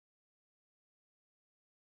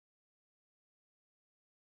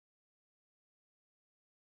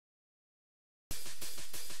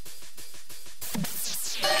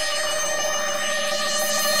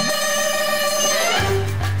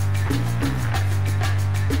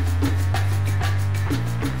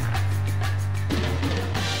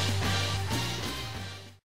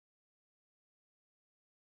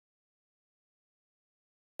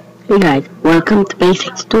Hey guys, welcome to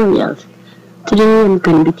Basic Tutorials. Today I'm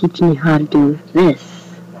going to be teaching you how to do this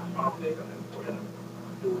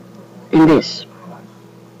and this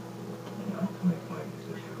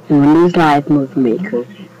in Windows Live Movie Maker.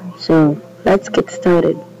 So let's get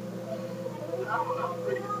started.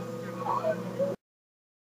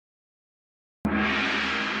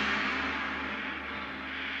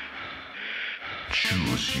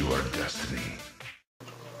 Choose your destiny.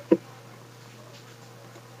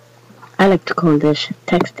 I like to call this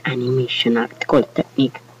text animation. I like to call it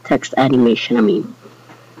technique text animation.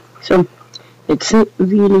 So it's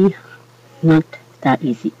really not that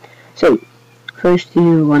easy. So first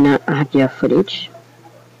you wanna have your footage,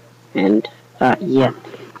 and you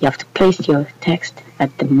have to place your text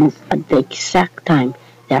at the exact time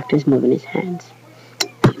the actor is moving his hands.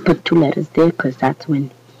 You put 2 letters there because that's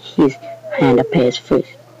when his hand appears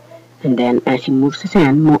first, and then as he moves his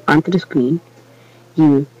hand more onto the screen,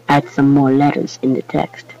 you add some more letters in the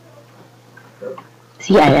text.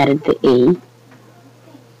 See, I added the A.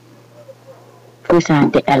 First I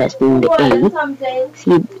had the L as being the A.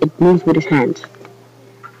 See, it moves with his hands.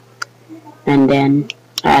 And then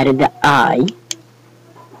I added the I.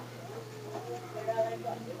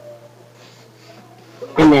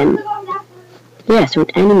 And then, yeah, so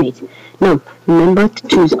it animates. Now, remember to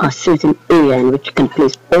choose a certain area in which you can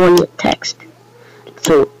place all your text.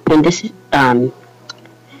 So, in this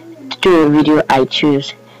tutorial video, I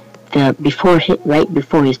choose the right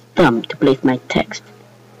before his thumb to place my text.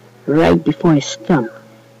 Right before his thumb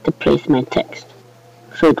to place my text.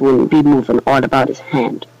 So it wouldn't be moving all about his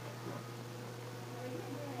hand.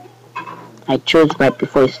 I chose right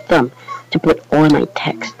before his thumb to put all my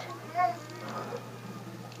text.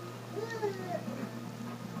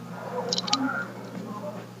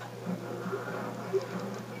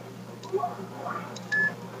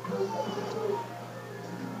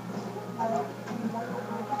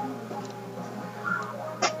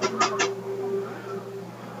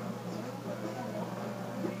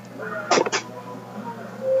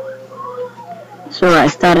 So I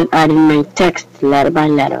started adding my text letter by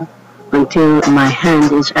letter until my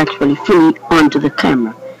hand is actually fully onto the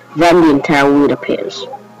camera. Then the entire word appears.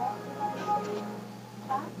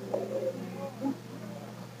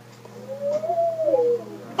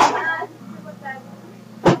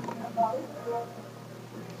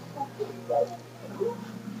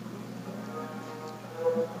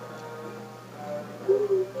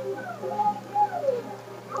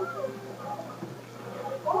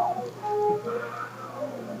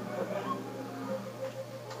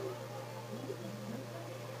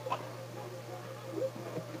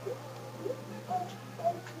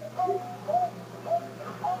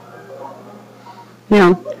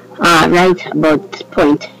 Now, right about this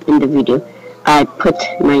point in the video, I put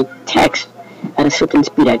my text at a certain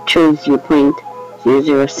speed. I chose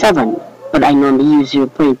 0.007, but I normally use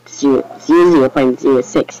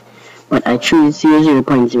 0.06, but I choose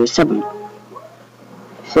 0.07.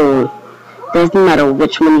 So, it doesn't matter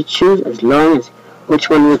which one you choose as long as which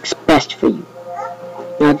one works best for you.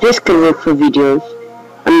 Now, this can work for videos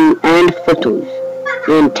and photos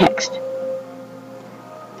and text.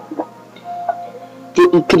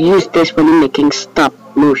 You could use this when you're making stop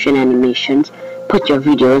motion animations. Put your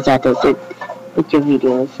videos at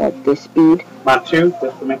this speed. Matthew,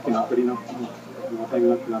 questo macchina, Perino. Non sai che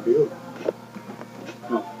macchina più.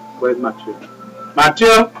 No, where's Matthew?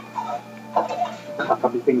 Matthew! A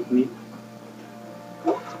couple things neat.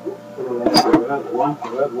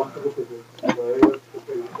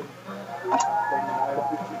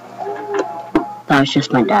 That was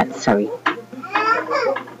just my dad, sorry.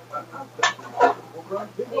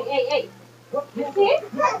 Hey. You see?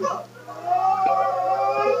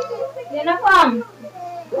 Lena, come.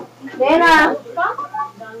 Lena.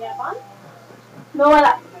 No,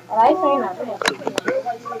 wala. Alright, sorry na.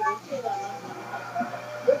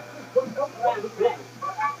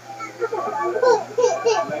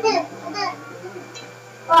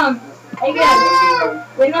 Come. Again.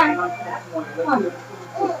 Lena.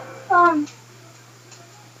 Come.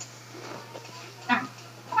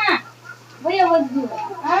 What you would do?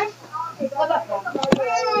 Huh?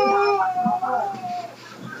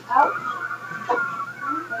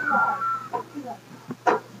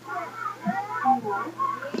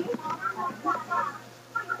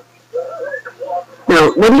 Now,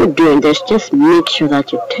 when you're doing this, just make sure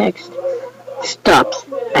that your text stops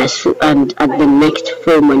and at the next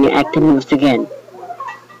frame when your actor moves again.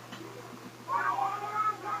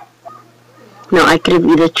 Now, I could have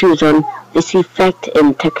either chosen this effect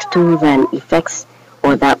in text tools and effects,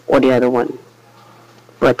 or that or the other one.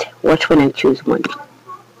 But watch when I choose one.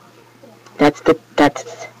 That's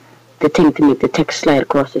the thing to make the text slide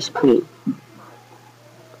across the screen.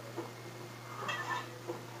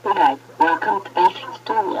 Alright, welcome to Basic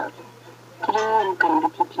Tutorials. Today I'm going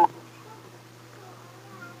to teach you.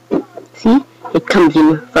 See, it comes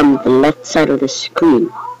in from the left side of the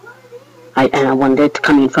screen. And I wanted it to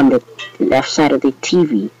come in from the left side of the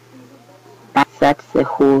TV. That's the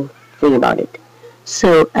whole thing about it.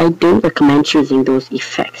 So I don't recommend choosing those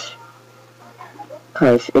effects,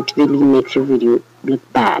 because it really makes your video look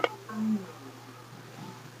bad.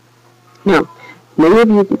 Now, many of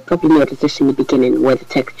you probably noticed this in the beginning, where the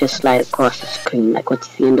text just slides across the screen like what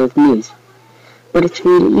you see in those news. But it's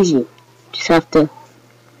really easy. You just have to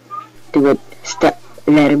do it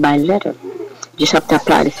letter by letter. You just have to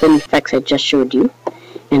apply the same effects I just showed you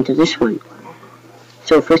into this one.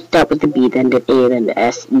 So first start with the B, then the A, then the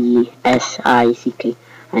S, E, S, I, C, K,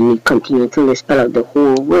 and you continue until you spell out the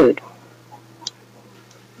whole word.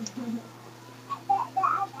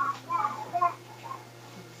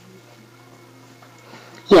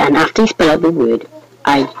 Yeah, and after you spell out the word,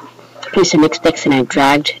 I placed the next text and I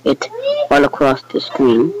dragged it all across the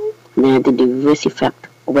screen. And then I did the reverse effect,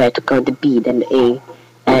 where I took out the B, then the A,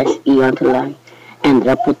 S, E onto the line, and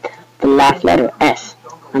I put the last letter S,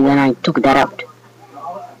 and then I took that out.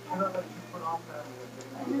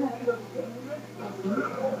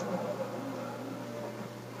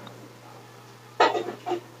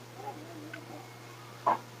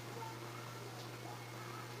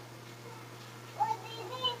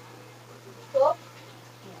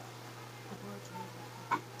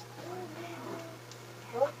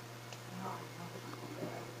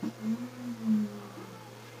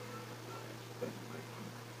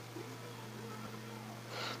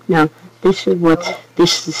 Now, this is the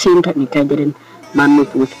same technique I did in my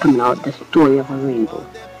movie was coming out, The Story of a Rainbow.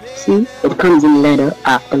 See, it comes in letter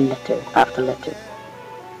after letter after letter.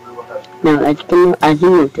 Now, as you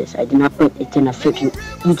notice, I did not put it in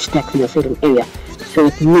each text in a certain area, so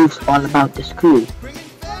it moves all about the screen.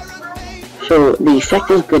 So the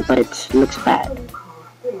effect is good, but it looks bad.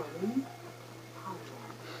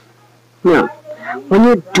 Now, when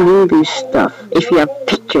you're doing this stuff, if you have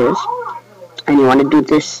pictures and you want to do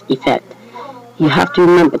this effect, you have to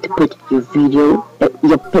remember to put your picture,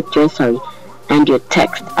 and your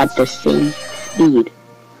text at the same speed,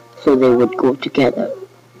 so they would go together.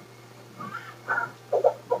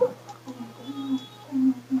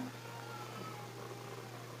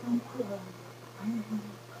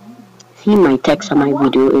 See, my text on my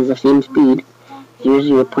video is the same speed,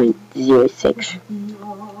 0.06.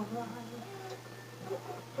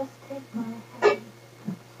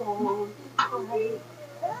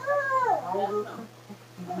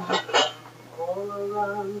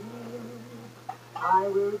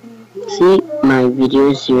 See, my video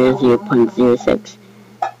is 0.06,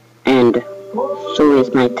 and so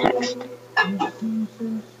is my text.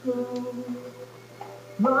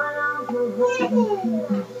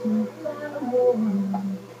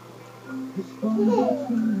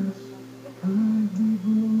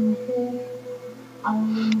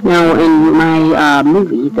 Now, in my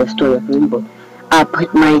movie, The Story of Rainbow, I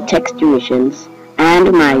put my text durations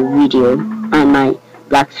and my video and my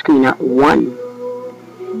black screen at 1.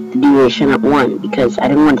 The duration at 1, because I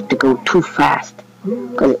didn't want it to go too fast,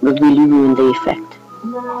 because it would really ruin the effect.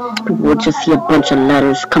 People would just see a bunch of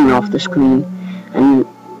letters coming off the screen, and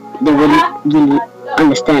they wouldn't really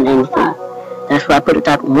understand anything. That's why I put it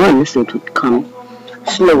at 1, so it would come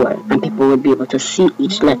slower, and people would be able to see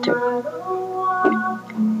each letter.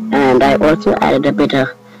 And I also added a bit of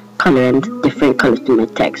color and different colors to my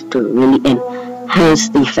text to really enhance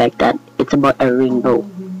the effect that it's about a rainbow.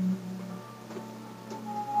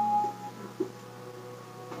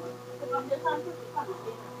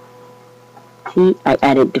 See, I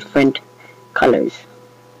added different colors.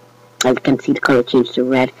 As you can see, the color changed to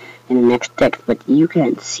red in the next text, but you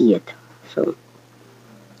can't see it. So,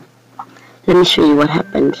 let me show you what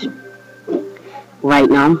happens right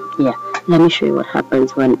now. Yeah, let me show you what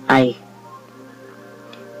happens when I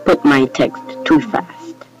put my text too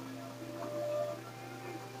fast.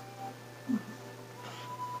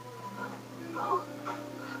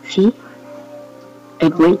 See?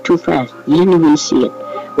 It went too fast. You didn't even see it.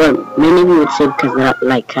 Well, many of you would say because they don't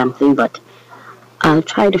like something, but I'll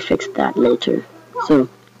try to fix that later. So,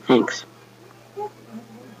 thanks.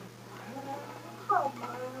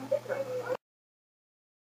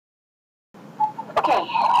 Okay,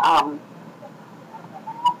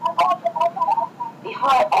 before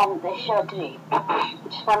I end the show today,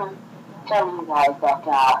 just want to tell you guys that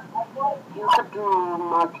you could do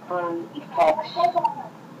multiple effects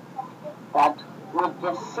that with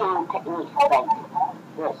the same technique like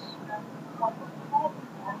this.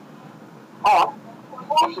 Or,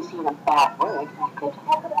 if you see a bad word, you could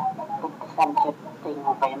put the censored thing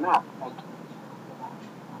over your mouth,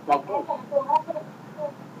 like this.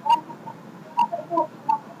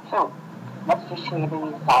 So, let's just show you the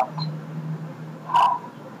result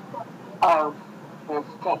of this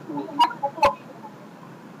technique.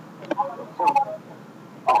 So,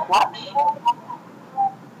 watch.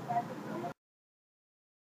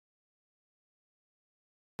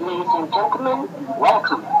 Ladies and gentlemen,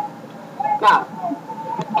 welcome. Now,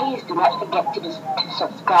 please do not forget to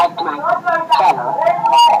subscribe to my channel.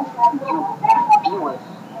 You viewers,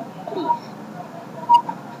 please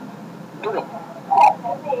do it.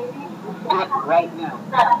 Do it right now.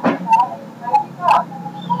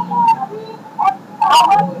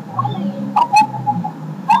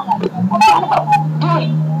 Do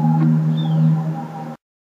it.